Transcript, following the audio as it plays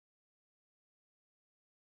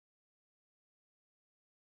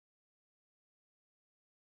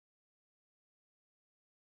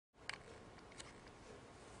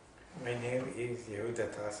is Yehuda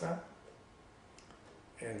Tassa,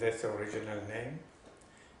 and that's the original name.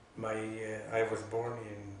 I was born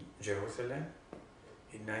in Jerusalem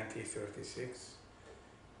in 1936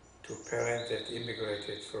 to parents that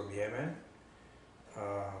immigrated from Yemen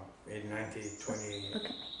in 1920.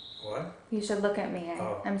 Okay. What? You should look at me.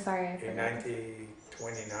 I'm sorry. In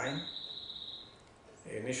 1929.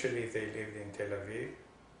 Initially they lived in Tel-Aviv.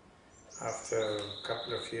 After a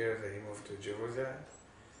couple of years they moved to Jerusalem,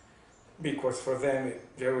 because for them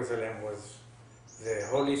Jerusalem was the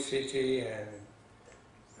holy city, and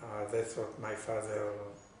that's what my father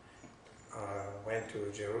went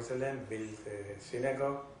to Jerusalem, built a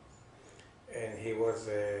synagogue, and he was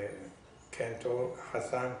a cantor,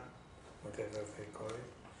 Hassan, whatever they call it,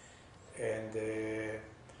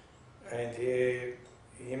 and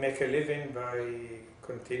he make a living by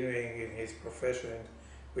continuing in his profession,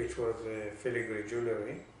 which was filigree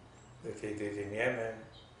jewelry that he did in Yemen.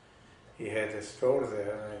 He had a store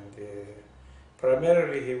there, and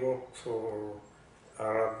primarily he worked for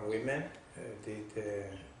Arab women, did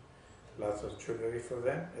lots of jewelry for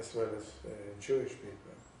them, as well as Jewish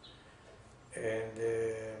people.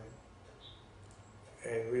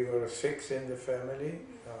 And we were 6 in the family,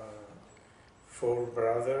 4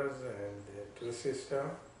 brothers and 2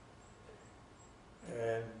 sisters.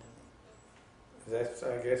 And that's,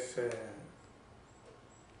 I guess,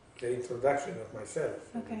 the introduction of myself.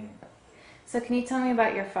 Okay. So can you tell me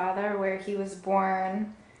about your father, where he was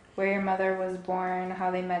born, where your mother was born,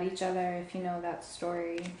 how they met each other, if you know that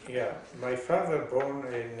story? Yeah, my father born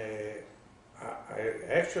in, I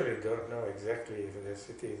actually don't know exactly the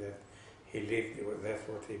city that he lived, that's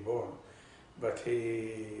what he born, but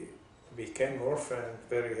he became orphan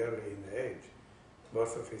very early in the age.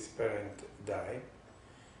 Both of his parents died,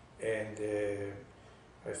 and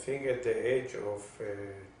I think at the age of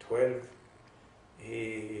 12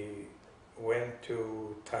 he went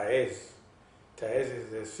to Taiz. Taiz is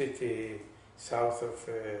the city south of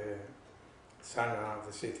Sana'a,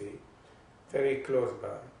 the city, very close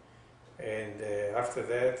by. And after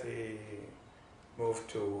that he moved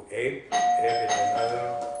to Abe. Abe is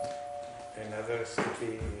another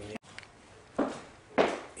city.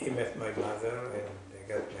 He met my mother and they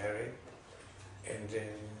got married. And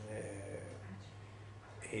then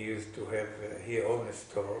he used to have, he owned a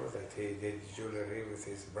store that he did jewelry with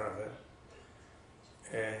his brother.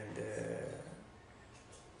 And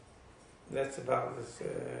that's about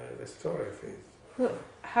the story of his.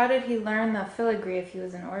 How did he learn the filigree if he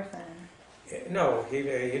was an orphan? No, in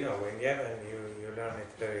Yemen you learn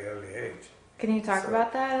at a very early age. Can you talk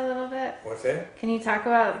about that a little bit? What's that? Can you talk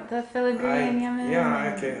about the filigree in Yemen? Yeah,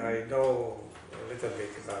 I know a little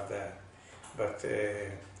bit about that. But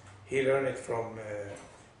he learned it from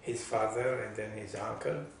his father and then his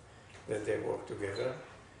uncle, that they worked together.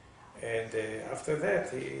 And after that,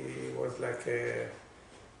 he was like a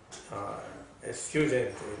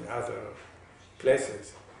student in other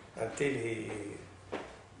places until he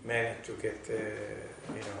managed to get,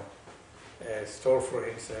 a store for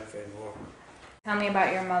himself and work. Tell me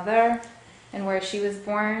about your mother and where she was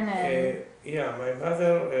born. And yeah, my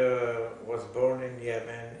mother was born in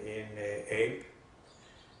Yemen in Abe.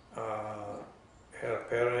 Her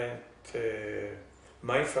parent,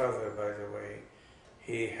 my father, by the way,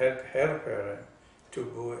 he helped her parent to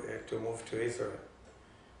move to Israel.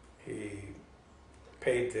 He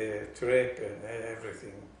paid the trip and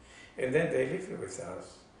everything. And then they lived with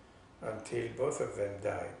us until both of them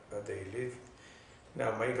died, but they lived.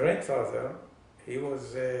 Now, my grandfather, he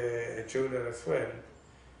was a jeweler as well.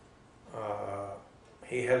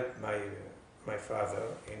 He helped my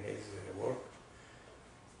father in his work.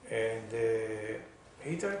 And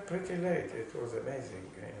he died pretty late. It was amazing,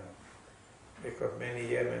 because many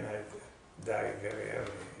Yemenites died very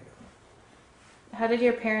early. How did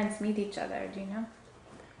your parents meet each other? Do you know?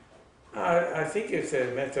 I think it's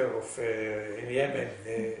a matter of, in Yemen,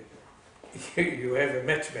 you have a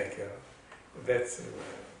matchmaker. That's,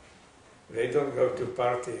 they don't go to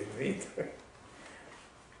party and meet.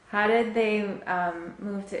 How did they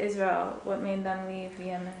move to Israel? What made them leave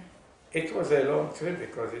Yemen? It was a long trip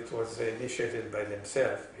because it was initiated by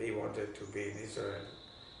themselves. He wanted to be in Israel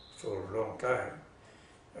for a long time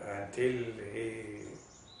until he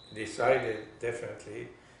decided definitely.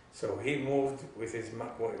 So he moved with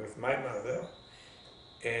my mother,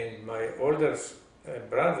 and my older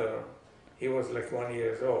brother, he was like 1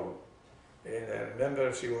 year old. And I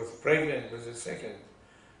remember she was pregnant with the second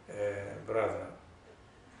brother.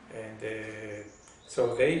 And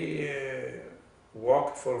so they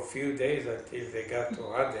walked for a few days until they got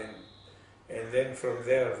to Aden, and then from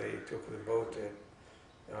there they took the boat and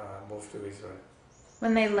moved to Israel.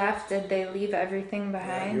 When they left, did they leave everything Yeah,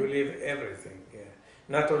 behind? you leave everything. Yeah.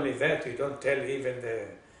 Not only that, you don't tell even the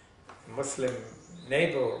Muslim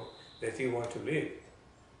neighbor that you want to leave,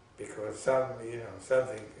 because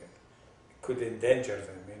something could endanger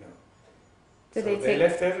them. Did So they they take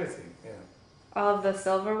left everything. Yeah. all of the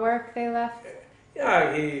silver work they left?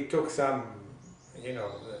 Yeah, he took some,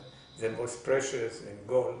 the most precious in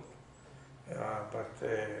gold, but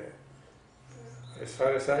as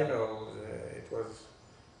far as I know, it was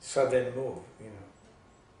sudden move.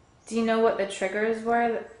 Do you know what the triggers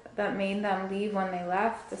were that made them leave when they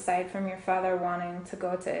left? Aside from your father wanting to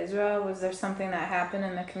go to Israel, was there something that happened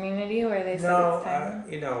in the community where they said No, it's time?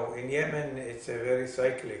 in Yemen it's a very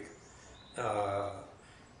cyclic.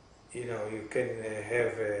 You can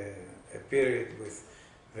have a period with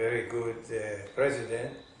very good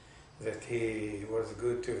president, that he was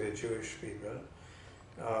good to the Jewish people,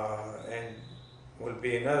 and will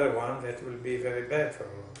be another one that will be very bad for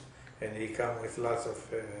him, and he come with lots of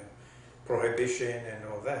prohibition and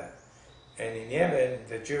all that. And in Yemen,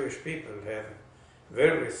 the Jewish people have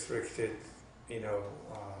very restricted,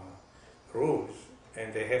 rules,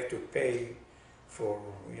 and they have to pay for,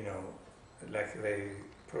 like the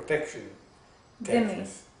protection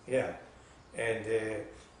taxes. Yeah, and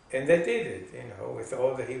they did it, with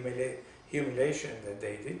all the humiliation that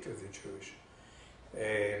they did to the Jewish.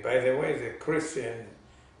 By the way, the Christian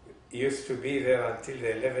used to be there until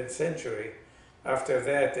the 11th century. After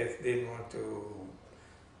that, they didn't want to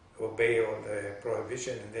obey all the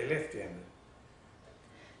prohibition, and they left Yemen.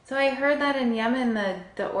 So I heard that in Yemen,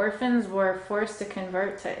 the orphans were forced to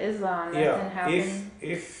convert to Islam. That didn't happen.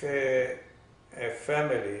 If a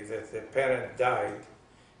family that the parent died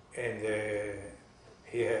and they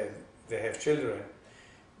have children,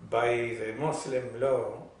 by the Muslim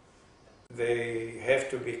law, they have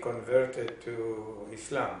to be converted to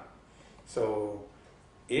Islam. So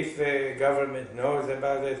if the government knows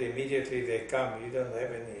about it, immediately they come. You don't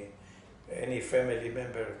have any family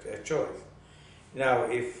member choice. Now,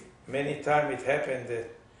 if many times it happened that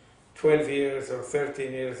 12 years or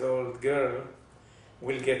 13 years old girl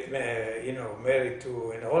will get married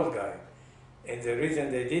to an old guy, and the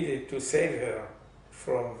reason they did it to save her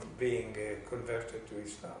from being converted to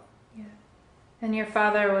Islam. Yeah. And your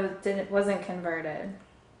father wasn't converted?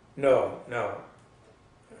 No.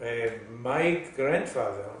 My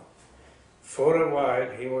grandfather, for a while,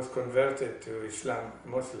 he was converted to Islam,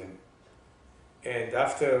 Muslim. And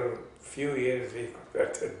after a few years, he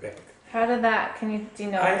converted back. How did that, do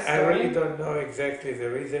you know the story? I really don't know exactly the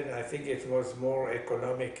reason. I think it was more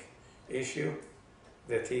economic issue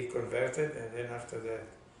that he converted, and then after that,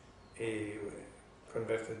 he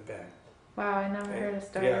converted back. Wow, I never heard a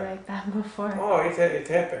story like that before. Oh, it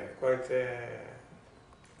happened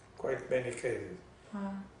quite many cases.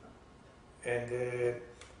 Wow. And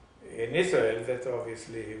in Israel, that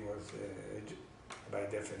obviously he was, by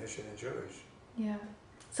definition, a Jewish. Yeah.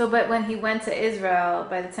 So, but when he went to Israel,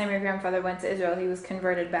 by the time your grandfather went to Israel, he was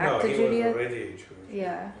converted back to Judaism? No, he was already a Jew.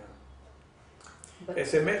 Yeah. But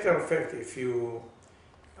as a matter of fact, if you,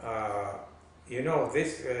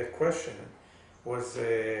 this question was,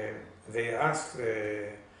 they asked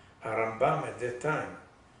Rambam at that time,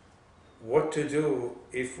 what to do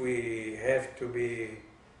if we have to be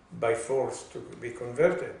by force to be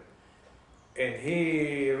converted. And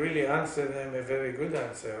he really answered them a very good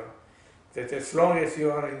answer, that as long as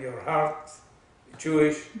you are in your heart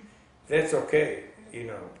Jewish, that's okay,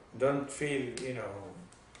 don't feel,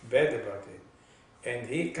 bad about it. And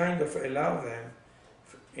he kind of allowed them,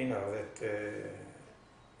 that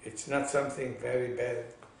it's not something very bad,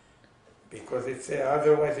 because it's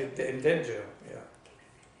otherwise it endanger,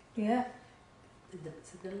 Yeah.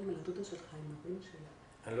 תספר לי על הדודה שלך עם הבן שלה.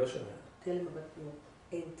 אני לא שומע. Tell him about your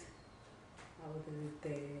aunt. How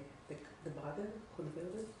the brother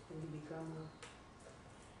converted and he become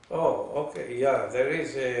Oh, okay, yeah, there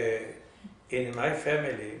is in my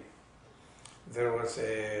family, there was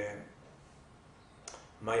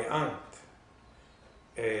my aunt,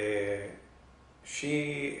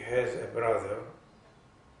 she has a brother,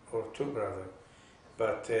 or two brothers,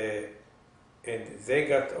 but, and they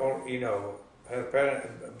got all,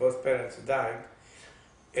 both parents died,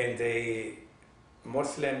 and the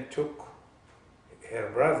Muslim took her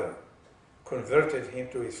brother, converted him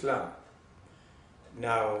to Islam.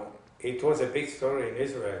 Now, it was a big story in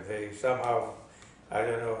Israel. They somehow, I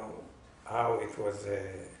don't know how it was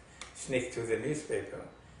sneaked to the newspaper,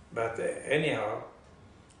 but anyhow,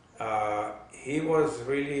 he was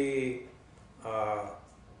really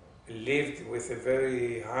lived with a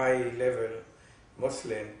very high level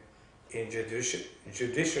Muslim in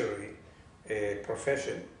judiciary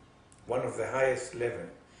profession, one of the highest level.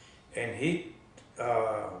 And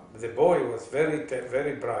the boy was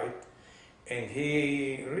very bright, and he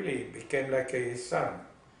really became like his son.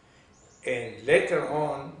 And later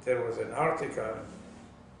on, there was an article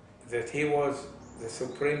that he was the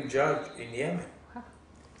Supreme Judge in Yemen.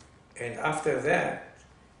 And after that,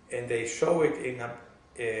 and they show it in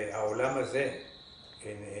Aulam Hazeh,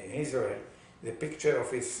 in Israel, the picture of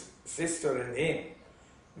his sister and him,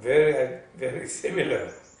 very similar.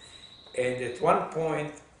 And at one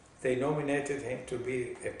point, they nominated him to be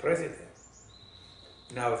a president.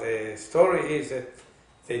 Now the story is that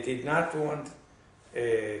they did not want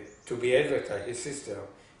to be advertised, his sister,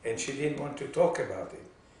 and she didn't want to talk about it.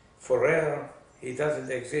 For her, he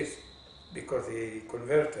doesn't exist because he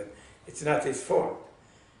converted. It's not his fault.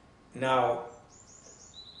 Now,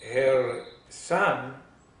 her son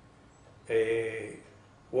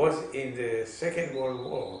was in the Second World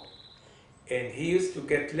War, and he used to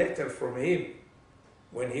get letters from him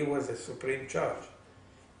when he was a Supreme Judge,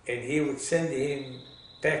 and he would send him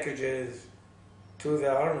packages to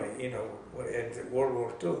the army, in World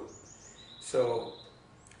War II. So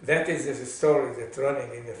that is the story that's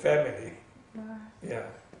running in the family. Wow. Yeah.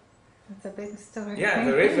 That's a big story. Yeah,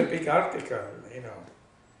 there is a big article,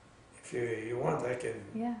 If you want, I can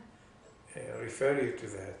refer you to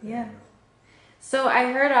that. Yeah. So I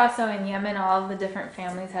heard also in Yemen, all of the different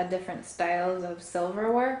families had different styles of silver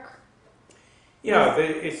work. Yeah,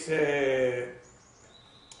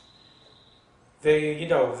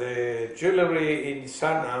 the jewelry in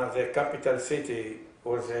Sana'a, the capital city,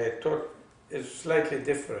 is slightly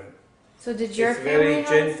different. So did your family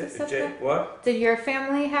have a specific? What? Did your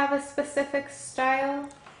family have a specific style?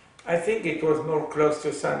 I think it was more close to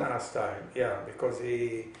Sana'a style, yeah, because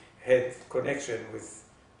he had connection with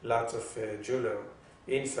lots of jewelry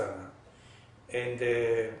in Sana'a. And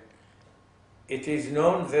it is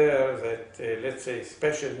known there that, let's say,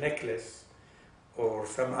 special necklace or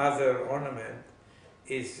some other ornament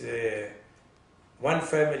is one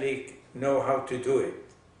family know how to do it.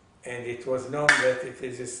 And it was known that it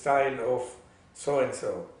is a style of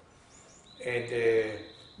so-and-so.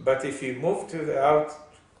 But if you move to the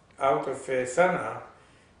out of Sana'a,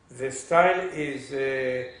 the style is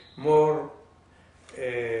more,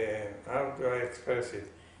 how do I express it?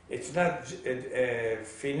 It's not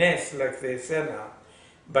finesse like the Sana'a,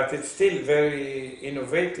 but it's still very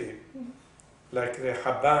innovative, like the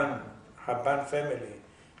Haban family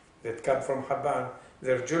that come from Haban.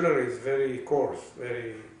 Their jewelry is very coarse,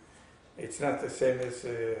 it's not the same as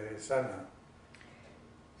Sana'a.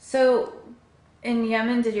 So, in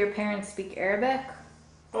Yemen, did your parents speak Arabic?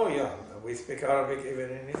 Oh yeah, we speak Arabic even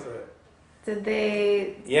in Israel. Did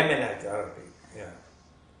they? Yemenite Arabic, yeah.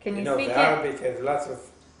 Can you speak speak the Arabic has lots of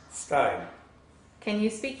style. Can you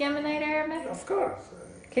speak Yemenite Arabic? Of course.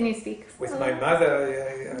 Can you speak? With my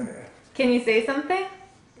mother. Can you say something?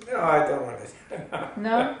 No, I don't want to.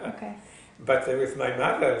 No? Okay. But with my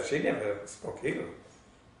mother, she never spoke Hebrew.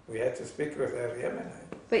 We had to speak with her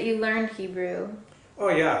Yemenite. But you learned Hebrew. Oh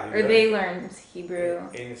yeah. Or they learned Hebrew.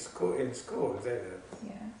 In school, they did.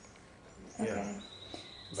 Yeah. Okay. Yeah.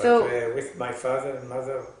 But So with my father and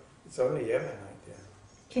mother, it's only Yemenite. Yeah.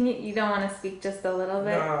 can you don't want to speak just a little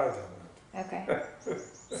bit? No, I don't want. Okay.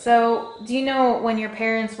 So, do you know when your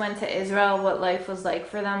parents went to Israel, what life was like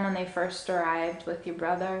for them when they first arrived with your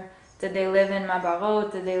brother? Did they live in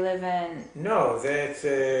Mabarot? Did they live in... No,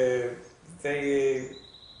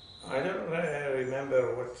 I don't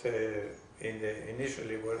remember what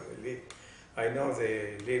initially where they lived. I know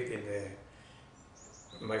they lived in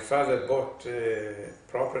my father bought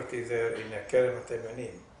property there in Kerem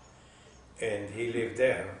Hateimanim, and he lived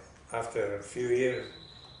there. After a few years,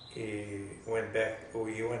 he went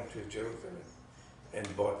to Jerusalem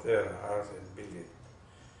and bought their house and built it.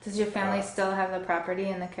 Does your family still have the property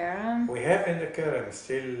in the Kerem? We have in the Kerem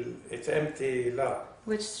still, it's empty lot.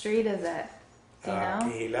 Which street is it? Do you know?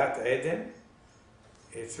 Kehilat Eden.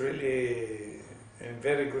 It's really a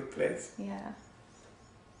very good place. Yeah.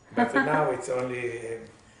 But now it's only,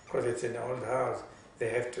 because it's an old house, they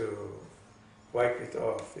have to wipe it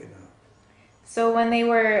off, So when they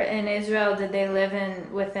were in Israel, did they live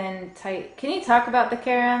within tight... Can you talk about the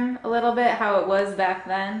Kerem a little bit, how it was back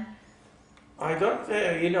then? I don't,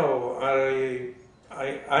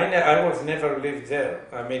 I was never lived there.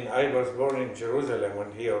 I mean, I was born in Jerusalem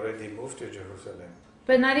when he already moved to Jerusalem.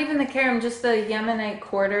 But not even the Kerem, just the Yemenite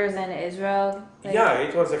quarters in Israel? Yeah,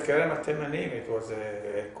 it was a Kerem Hateimanim. It was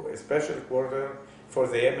a special quarter for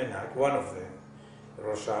the Yemenite, one of them.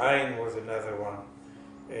 Rosh Ain was another one.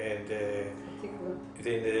 And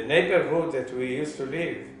in the neighborhood that we used to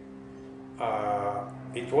live,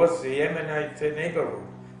 it was the Yemenite neighborhood.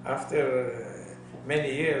 after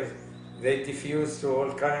many years, they diffused to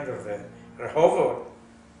all kinds of Rehovot,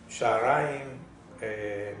 Sha'arayim,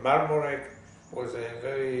 Marmorek was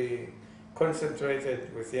very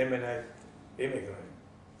concentrated with Yemenite immigrants.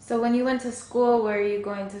 So when you went to school, where are you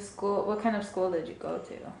going to school? What kind of school did you go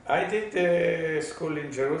to? I did school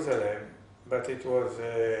in Jerusalem, but it was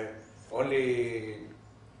only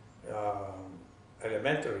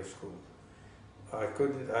elementary school.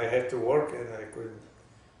 I had to work and I couldn't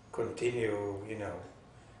continue,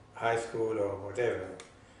 high school or whatever.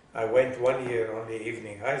 I went 1 year only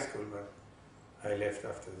evening high school, but I left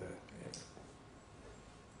after that.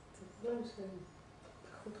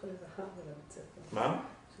 מה?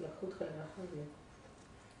 שלקחו אותך לרחביה.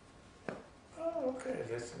 Oh, okay,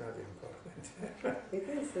 that's not important. It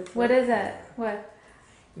is. What is it? What?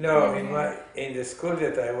 No, in the school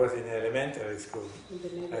that I was in, elementary school,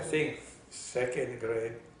 I think second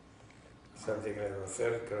grade, something like that,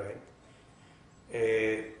 third grade,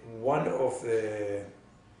 one of the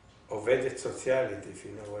עובדת סוציאלית, if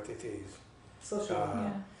you know what it is. Social.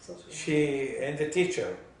 She, and the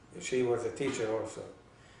teacher, she was a teacher also.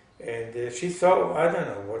 And she saw, I don't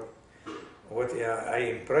know what I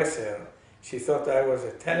impressed her. She thought I was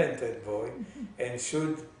a talented boy and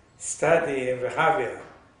should study in Rehavia.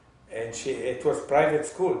 And it was private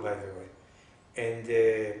school, by the way. And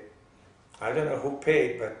I don't know who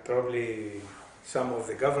paid, but probably some of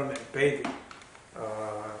the government paid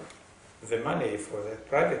the money for that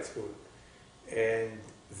private school. And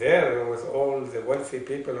there was all the wealthy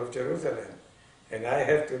people of Jerusalem. And I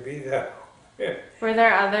had to be there. Were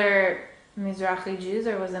there other Mizrahi Jews,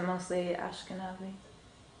 or was it mostly Ashkenazi?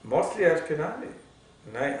 Mostly Ashkenazi.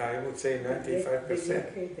 I would say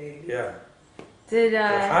 95%. Yeah. Did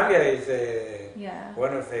Rehavia is yeah.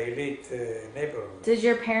 one of the elite neighborhoods. Did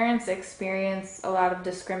your parents experience a lot of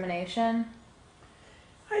discrimination?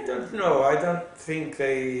 I don't know. I don't think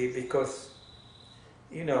because,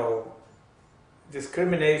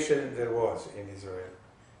 discrimination there was in Israel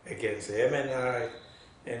against the Yemenite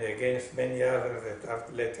and against many others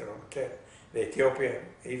that later on came. The Ethiopian,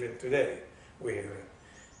 even today, we hear it.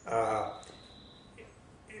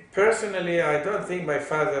 Personally, I don't think my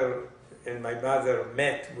father and my mother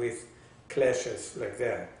met with clashes like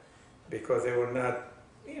that, because they were not,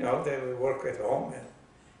 they would work at home and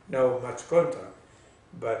no much contact.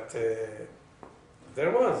 But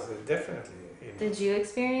there was definitely. Did you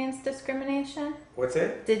experience discrimination? What's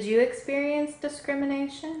that? Did you experience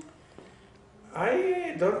discrimination?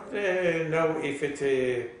 I don't know if it's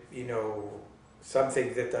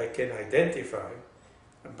something that I can identify,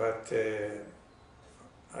 but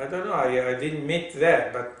I don't know. I didn't meet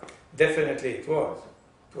that, but definitely it was.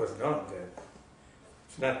 It was not that.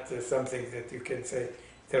 It's not something that you can say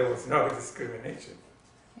there was no discrimination.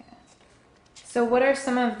 So what are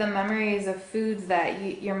some of the memories of foods that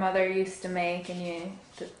your mother used to make and you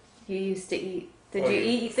used to eat? Did you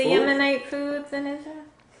eat the Yemenite foods in Israel?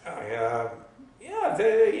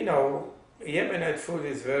 Yemenite food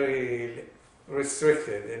is very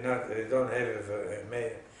restricted. They don't have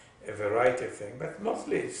a variety of things, but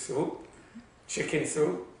mostly it's soup, chicken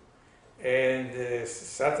soup, and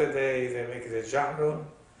Saturday they make the jahrun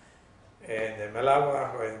and the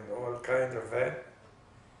malawah and all kinds of that.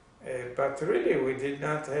 But really, we did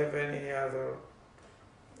not have any other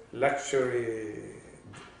luxury,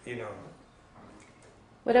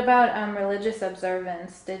 What about religious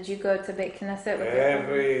observance? Did you go to Beit Knesset with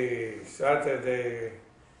every Saturday?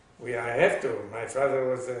 I have to. My father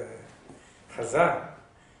was a Chazan,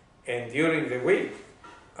 and during the week,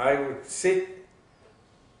 I would sit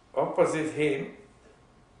opposite him,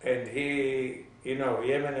 and he,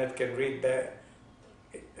 Yemenite can read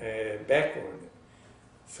backward.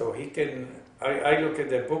 So he can, I look at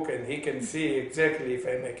the book and he can see exactly if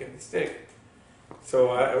I make a mistake.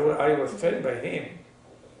 So I was trained by him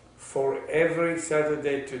for every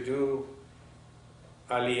Saturday to do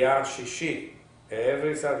Aliyah Shishi.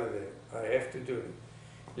 Every Saturday I have to do it.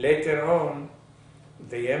 Later on,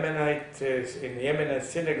 the Yemenite, in the Yemenite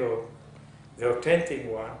synagogue, the authentic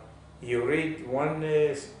one, you read one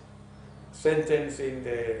sentence in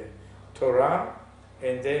the Torah,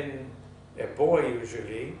 and then a boy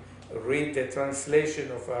usually read the translation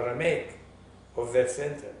of Aramaic of that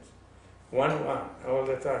sentence. One, all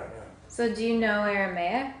the time. Yeah. So do you know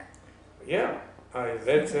Aramaic? Yeah,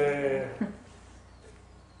 that's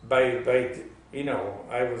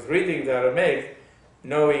I was reading the Aramaic,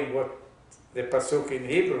 knowing what the pasuk in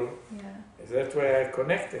Hebrew. Yeah. That's why I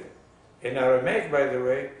connected. In Aramaic, by the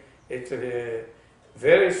way, it's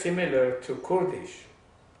very similar to Kurdish.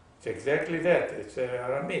 It's exactly that. It's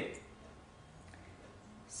Aramaic.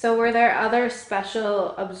 So were there other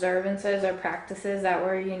special observances or practices that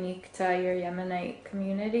were unique to your Yemenite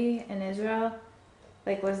community in Israel?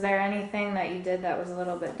 Like, was there anything that you did that was a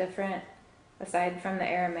little bit different aside from the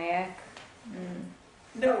Aramaic?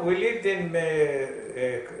 No, we lived in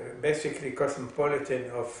basically cosmopolitan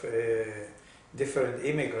of different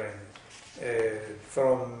immigrants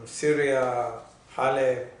from Syria,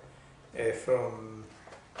 Haleb, from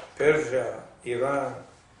Persia, Iran.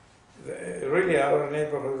 Really, our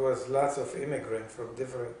neighborhood was lots of immigrants from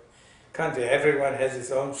different countries. Everyone has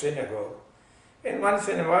his own synagogue. And once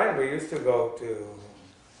in a while, we used to go to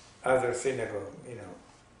other synagogue, you know.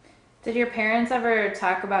 Did your parents ever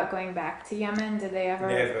talk about going back to Yemen? Did they ever?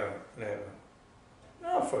 Never.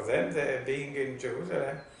 No, for them, being in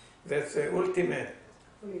Jerusalem, that's the ultimate,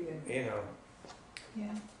 you know.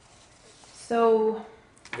 Yeah. So.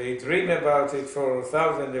 They dream about it for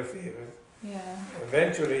thousands of years. Yeah.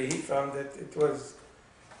 Eventually, he found that it was,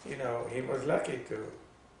 you know, he was lucky to.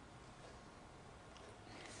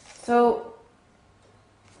 So,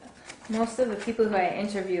 most of the people who I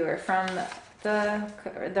interview are from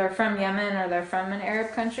they're from Yemen or they're from an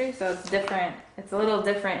Arab country, so it's different. It's a little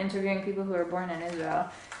different interviewing people who are born in Israel.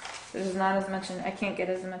 There's not as much, I can't get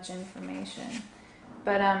as much information.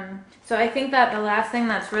 But, so I think that the last thing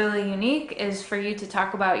that's really unique is for you to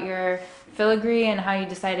talk about your filigree and how you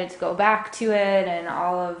decided to go back to it and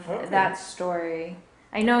all of that story.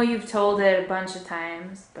 I know you've told it a bunch of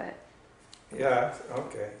times, but... Yeah,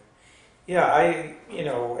 okay. Yeah, you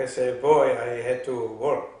know, as a boy, I had to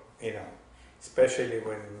work, you know, especially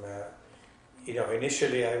when, you know,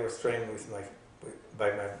 initially I was trained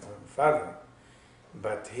by my father,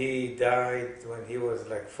 but he died when he was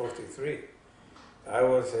like 43. I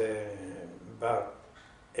was about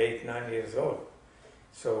 8, 9 years old.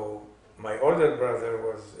 So my older brother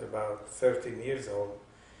was about 13 years old,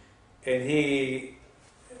 and he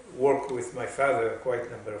worked with my father quite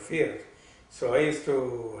a number of years. So I used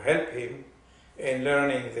to help him in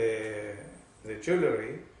learning the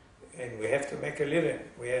jewelry, and we have to make a living.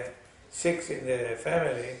 We have 6 in the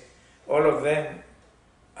family, all of them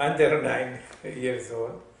under 9 years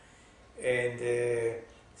old. And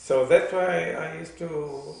so that's why I used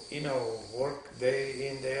to, you know, work day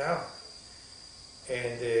in, day out.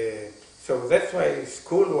 And so that's why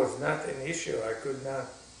school was not an issue. I could not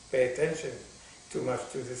pay attention too much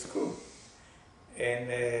to the school. And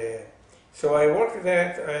so I worked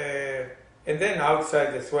that, and then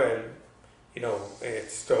outside as well, you know,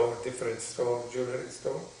 different store, jewelry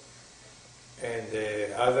store, and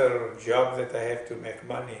other job that I have to make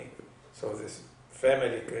money so this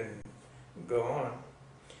family can go on.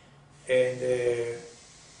 And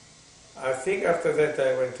I think after that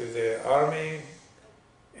I went to the army,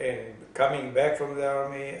 and coming back from the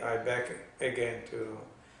army, I back again to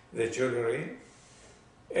the jewelry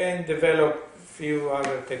and developed a few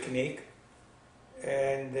other techniques.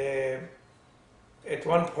 And at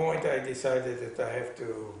one point I decided that I have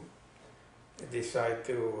to decide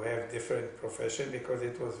to have different profession because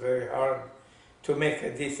it was very hard to make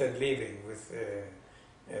a decent living with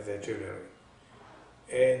the jewelry.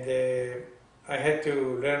 And I had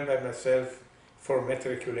to learn by myself for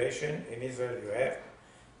matriculation. In Israel you have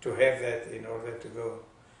to have that in order to go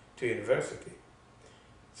to university.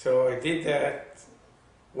 So I did that,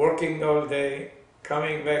 working all day,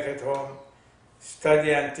 coming back at home,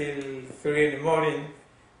 study until 3 in the morning,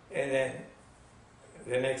 and then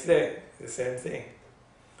the next day, the same thing.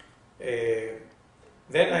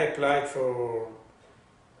 Then I applied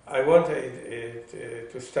I wanted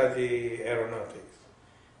to study aeronautics.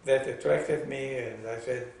 That attracted me, and I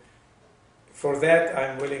said, for that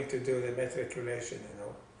I'm willing to do the matriculation, you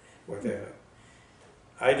know, whatever.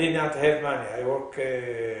 I did not have money. I work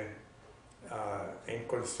in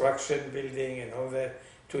construction building and all that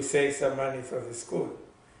to save some money for the school.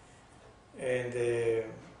 And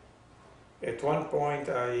at one point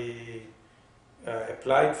I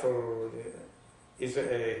applied for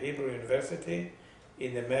Hebrew University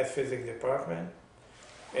in the math physics department,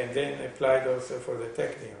 and then applied also for the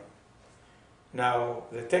Technion. Now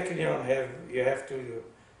the Technion you have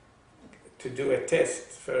to do a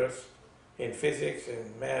test first in physics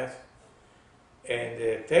and math, and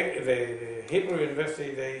the Hebrew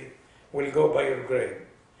University, they will go by your grade.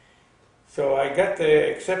 So I got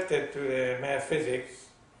accepted to the math physics,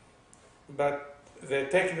 but the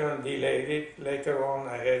Technion delayed it. Later on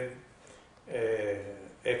I had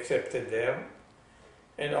accepted them,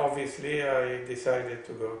 and obviously I decided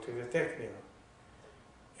to go to the Technion.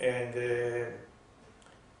 And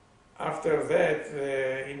after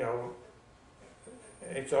that, you know,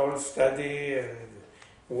 it's all study and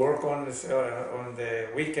work on the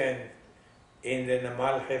weekend in the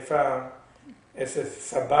Namal Haifa as a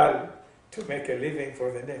sabal to make a living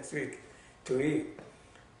for the next week to eat.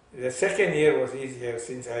 The second year was easier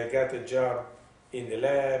since I got a job in the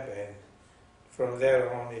lab, and from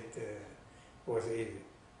there on it was easy.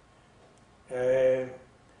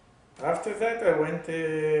 After that I went,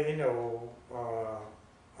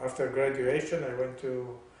 after graduation I went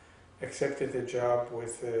to accepted a job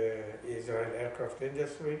with Israel Aircraft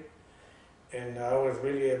Industry, and I was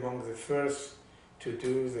really among the first to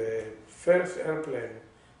do the first airplane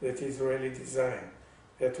that Israeli designed.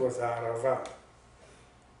 That was Arava.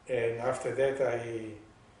 And after that I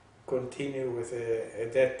continued with,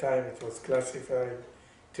 at that time it was classified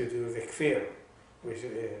to do the Kfir, which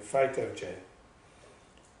is a fighter jet.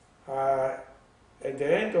 At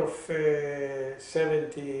the end of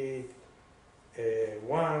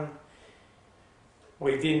 71,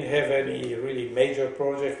 we didn't have any really major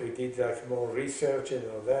project. We did like more research and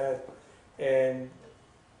all that. And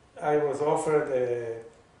I was offered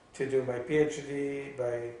to do my PhD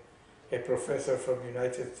by a professor from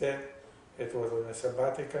United States. It was on a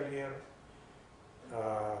sabbatical year,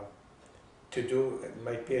 to do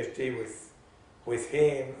my PhD with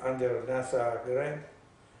him under NASA grant.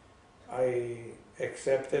 I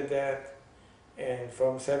accepted that, and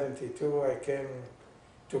from 72 I came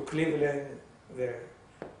to Cleveland, the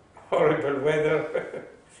horrible weather,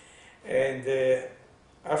 and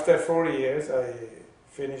after 4 years I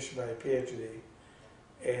finished my PhD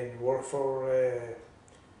and worked for a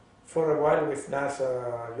while with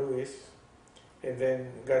NASA Lewis, and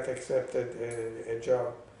then got accepted a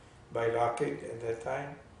job by Lockheed at that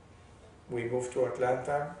time. We moved to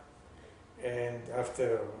Atlanta, and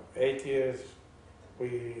after 8 years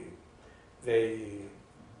they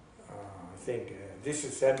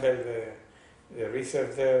disassembled the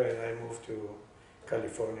research there, and I moved to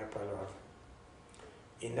California, Palo Alto.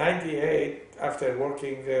 In 98, after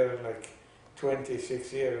working there like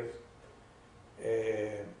 26 years,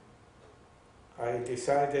 I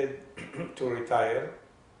decided to retire.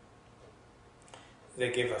 They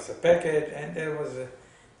gave us a package, and there was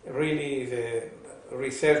really the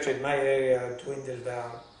research in my area dwindled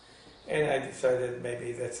down, and I decided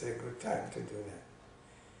maybe that's a good time to do that.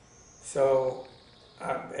 So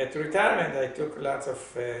at retirement I took lots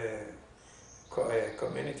of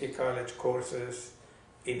community college courses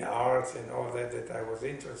in arts and all that I was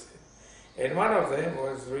interested in. And one of them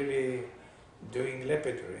was really doing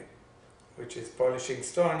lapidary, which is polishing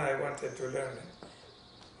stone. I wanted to learn it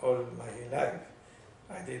all my life.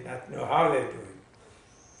 I did not know how they do it.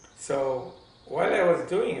 So while I was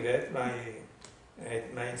doing that, my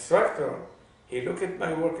instructor, he looked at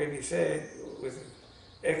my work and he said, with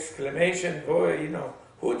exclamation, boy,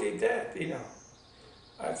 who did that,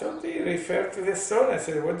 I thought he referred to the stone. I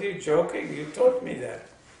said, what are you joking? You taught me that.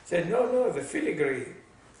 He said, no, the filigree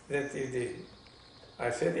that you did.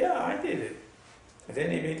 I said, yeah, I did it. And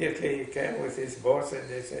then immediately he came with his boss and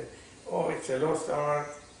they said, oh, it's a lost art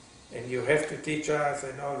and you have to teach us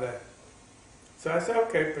and all that. So I said,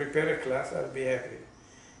 okay, prepare a class, I'll be happy.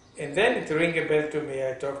 And then it rang a bell to me.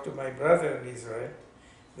 I talked to my brother in Israel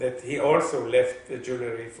that he also left the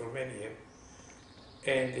jewelry for many years.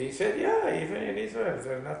 And he said, yeah, even in Israel,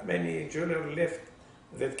 there are not many jewelers left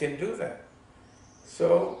that can do that.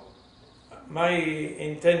 So my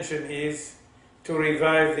intention is to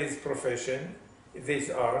revive this profession, this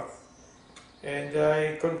art, and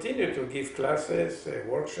I continue to give classes,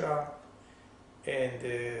 workshop, and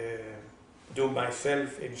do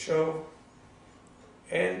myself in show.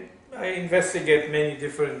 And I investigate many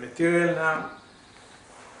different material now.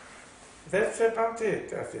 That's about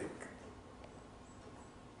it, I think.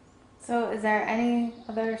 So is there any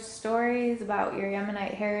other stories about your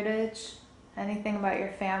Yemenite heritage? Anything about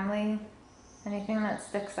your family? Anything that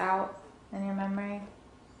sticks out in your memory?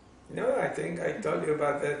 No, I think I told you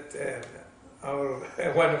about that.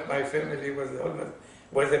 One of my family was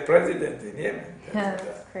the president in Yemen.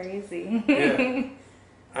 That's crazy. Yeah.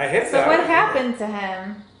 I have So what happened to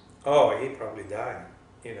him? Oh, he probably died,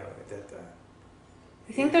 at that time.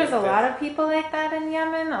 You think there's a lot of people like that in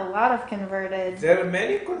Yemen? A lot of converted. There are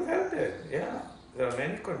many converted, yeah. There are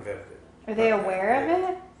many converted. Are they aware of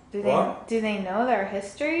it? Do they know their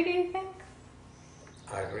history, do you think?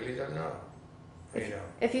 I really don't know.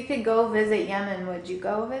 If you could go visit Yemen, would you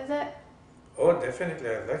go visit? Oh, definitely,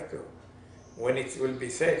 I'd like to. When it will be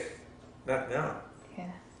safe. Not now.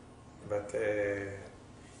 Yeah. But,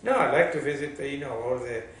 no, I'd like to visit, all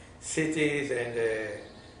the cities and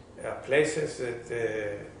places that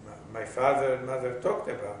my father and mother talked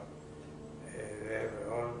about. They have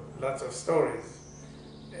lots of stories,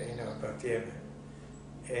 about Yemen.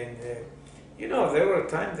 And You know, there were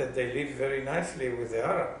times that they lived very nicely with the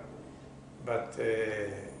Arab, but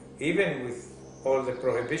even with all the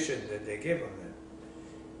prohibition that they gave on them,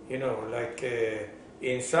 you know, like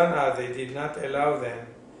in Sana'a, they did not allow them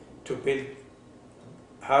to build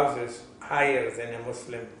houses higher than a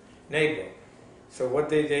Muslim neighbor. So what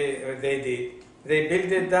they did, they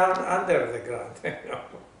built it down under the ground. You know?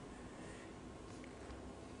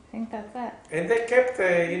 I think that's it. And they kept,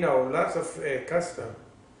 you know, lots of custom.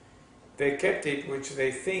 They kept it, which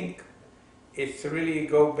they think it's really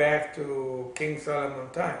go back to King Solomon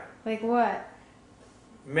time. Like what?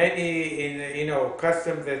 Many, you know,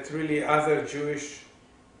 custom that really other Jewish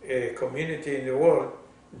community in the world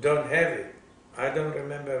don't have it. I don't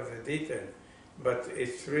remember the detail, but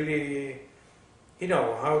it's really, you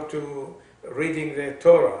know, how to reading the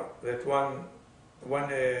Torah, that one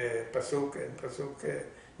pasuk and pasuk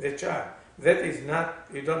the child. That is not,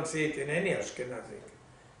 you don't see it in any Ashkenazi.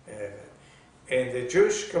 And the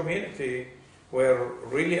Jewish community were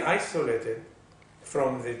really isolated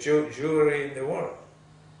from the Jewry in the world.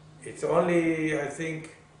 It's only, I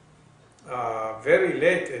think, very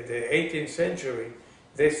late in the 18th century,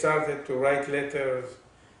 they started to write letters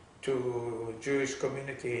to Jewish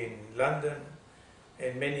community in London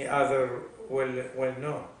and many other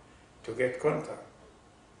well-known to get contact.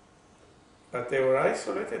 But they were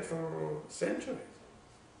isolated for centuries.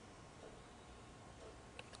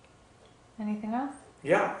 Anything else?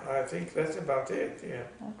 Yeah, I think that's about it, yeah.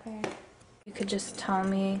 Okay. You could just tell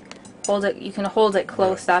me, hold it, you can hold it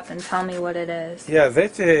close up and tell me what it is. Yeah,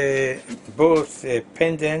 that's both a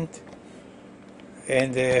pendant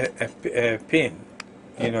and a pin.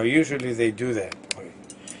 You know, usually they do that.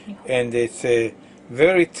 And it's a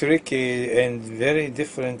very tricky and very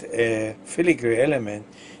different filigree element.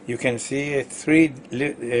 You can see three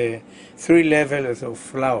levels of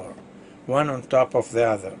flower, one on top of the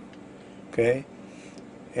other. Okay?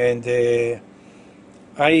 And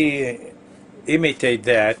I imitate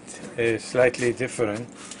that, slightly different,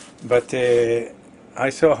 but I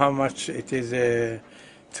saw how much it is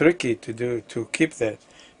tricky to keep that,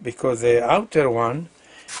 because the outer one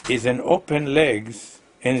is an open legs,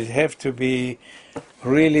 and it have to be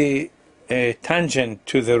really tangent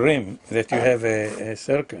to the rim, that you have a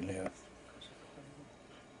circle here.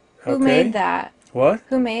 Who made that? What?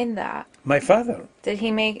 Who made that? My father. Did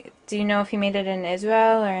he make, do you know if he made it in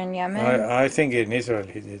Israel or in Yemen? I think in Israel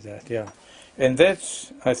he did that, yeah. And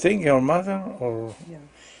that's, I think, your mother, or... Yeah.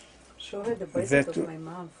 Show her the bracelet of my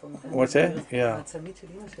mom from the... What's that? Yeah.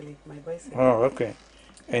 My bracelet. Oh, okay.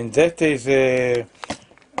 And that is, you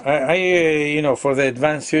know, for the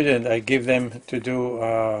advanced student, I give them to do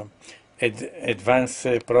advanced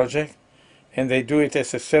project, and they do it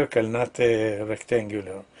as a circle, not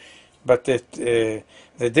rectangular. But the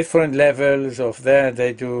different levels of that,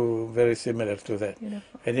 they do very similar to that.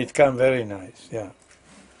 Beautiful. And it comes very nice, yeah.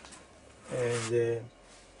 And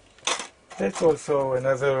that's also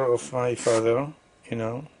another of my father, you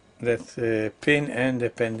know, that's a pin and a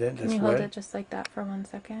pendant as well. Can you hold it just like that for 1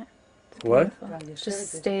 second? It's What? beautiful.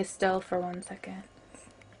 Just stay still for 1 second.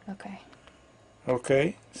 Okay.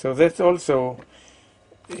 Okay, so that's also,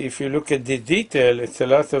 if you look at the detail, it's a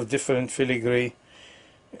lot of different filigree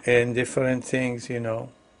and different things, you know,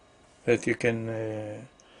 that you can...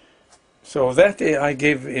 so that I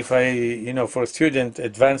give, if I, you know, for student,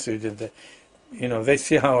 advanced student, you know, they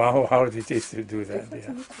see how hard it is to do that.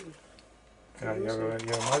 Yeah. Your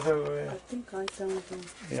mother... I think I found them.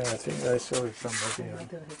 Yeah, I think I saw it somebody. My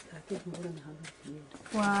mother had, I think, more than 100 years.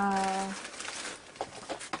 Wow.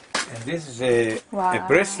 And this is a Wow.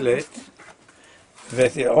 bracelet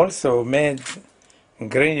that is also made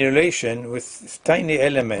granulation with tiny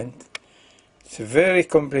element. It's a very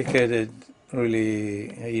complicated,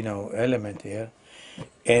 really, you know, element here.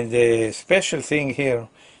 And the special thing here,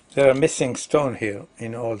 there are missing stone here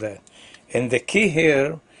in all that. And the key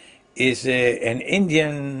here is an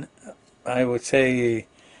Indian, I would say,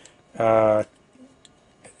 a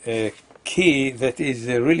key that is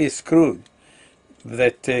really screwed.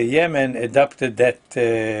 That Yemen adopted that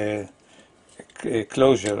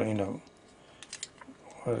closure, you know.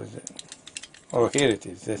 What is it? Oh, here it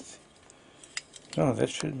is. That's, no, that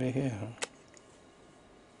should be here.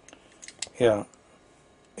 Yeah.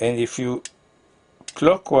 And if you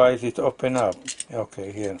clockwise, it open up.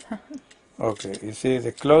 Okay, here. Okay, you see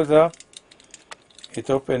the close up, it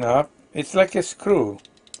open up. It's like a screw,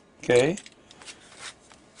 okay?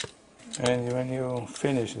 And when you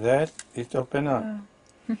finish that, it open up.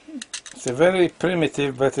 It's a very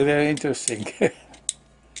primitive but very interesting.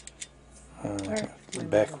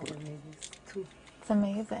 Backward. It's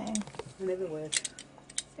amazing. I never wear it.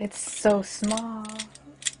 It's so small.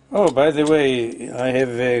 Oh, by the way, I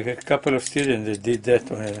have a couple of students that did that.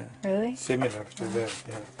 Really? Similar to that,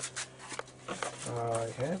 yeah. I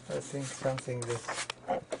have, I think, something that...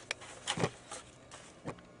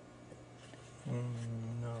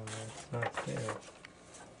 no, that's not here.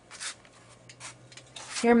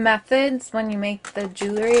 Your methods when you make the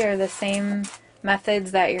jewelry are the same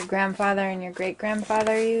methods that your grandfather and your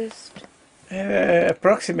great-grandfather used?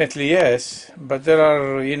 Approximately, yes. But there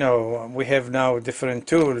are, you know, we have now different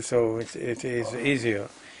tools, so it is easier.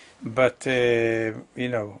 But, you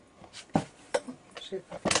know...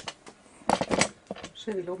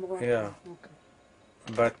 Yeah.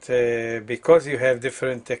 But because you have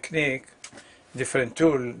different technique, different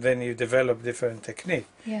tool, then you develop different technique.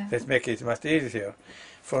 Yeah. That make it much easier.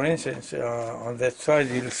 For instance, on that side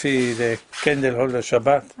you'll see the candle holder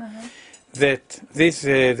Shabbat. That this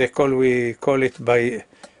we call it by.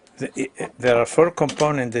 There are 4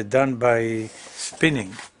 components that done by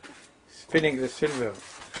spinning the silver,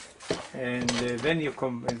 and then you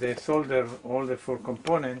they solder all the 4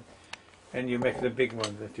 components, and you make the big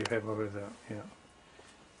one that you have over there. Yeah.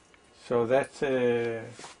 So that's a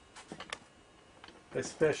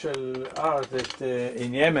special art that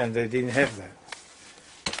in Yemen they didn't have that.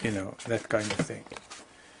 You know, that kind of thing.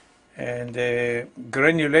 And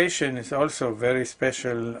granulation is also very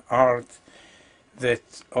special art that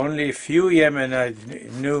only few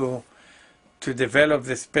Yemenites knew to develop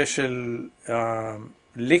the special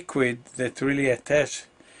liquid that really attach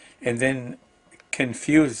and then can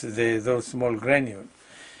fuse those small granules.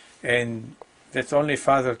 And that's only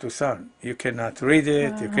father to son. You cannot read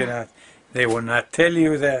it, you cannot, they will not tell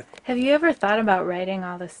you that. Have you ever thought about writing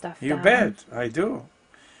all this stuff down? You bet, I do.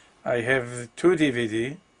 I have 2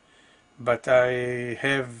 DVD, but I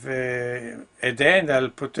have, at the end I'll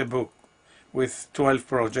put a book with 12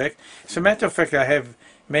 projects. As a matter of fact, I have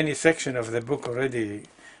many sections of the book already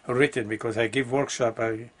written because I give workshop,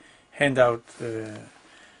 I hand out